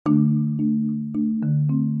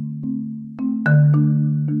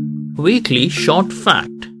Weekly short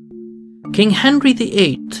fact: King Henry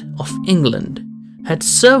VIII of England had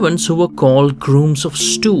servants who were called grooms of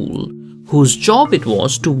stool, whose job it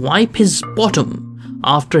was to wipe his bottom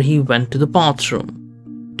after he went to the bathroom.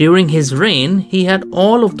 During his reign, he had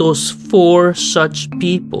all of those 4 such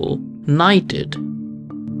people knighted.